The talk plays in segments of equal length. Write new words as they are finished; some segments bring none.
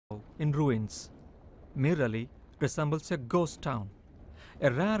in ruins. Mirali resembles a ghost town,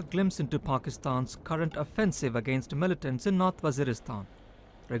 a rare glimpse into Pakistan's current offensive against militants in North Waziristan,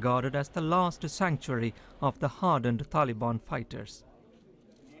 regarded as the last sanctuary of the hardened Taliban fighters.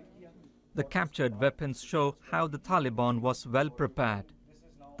 The captured weapons show how the Taliban was well prepared.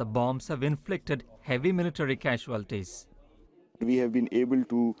 The bombs have inflicted heavy military casualties. We have been able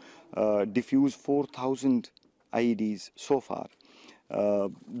to defuse 4,000 IEDs so far.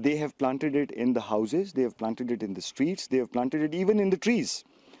 They have planted it in the houses, they have planted it in the streets, they have planted it even in the trees.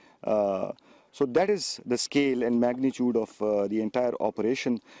 So that is the scale and magnitude of the entire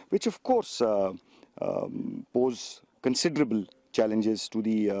operation, which of course pose considerable challenges to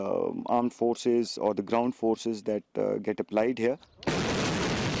the armed forces or the ground forces that get applied here.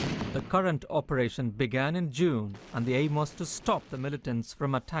 The current operation began in June, and the aim was to stop the militants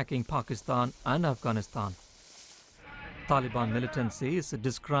from attacking Pakistan and Afghanistan. Taliban militancy is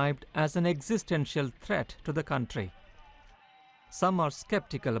described as an existential threat to the country. Some are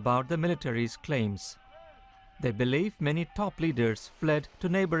skeptical about the military's claims. They believe many top leaders fled to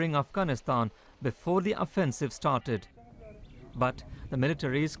neighboring Afghanistan before the offensive started. But the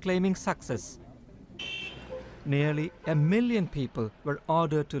military is claiming success. Nearly 1 million people were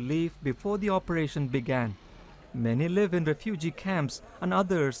ordered to leave before the operation began. Many live in refugee camps and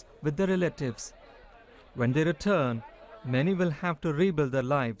others with their relatives. When they return, many will have to rebuild their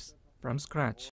lives from scratch.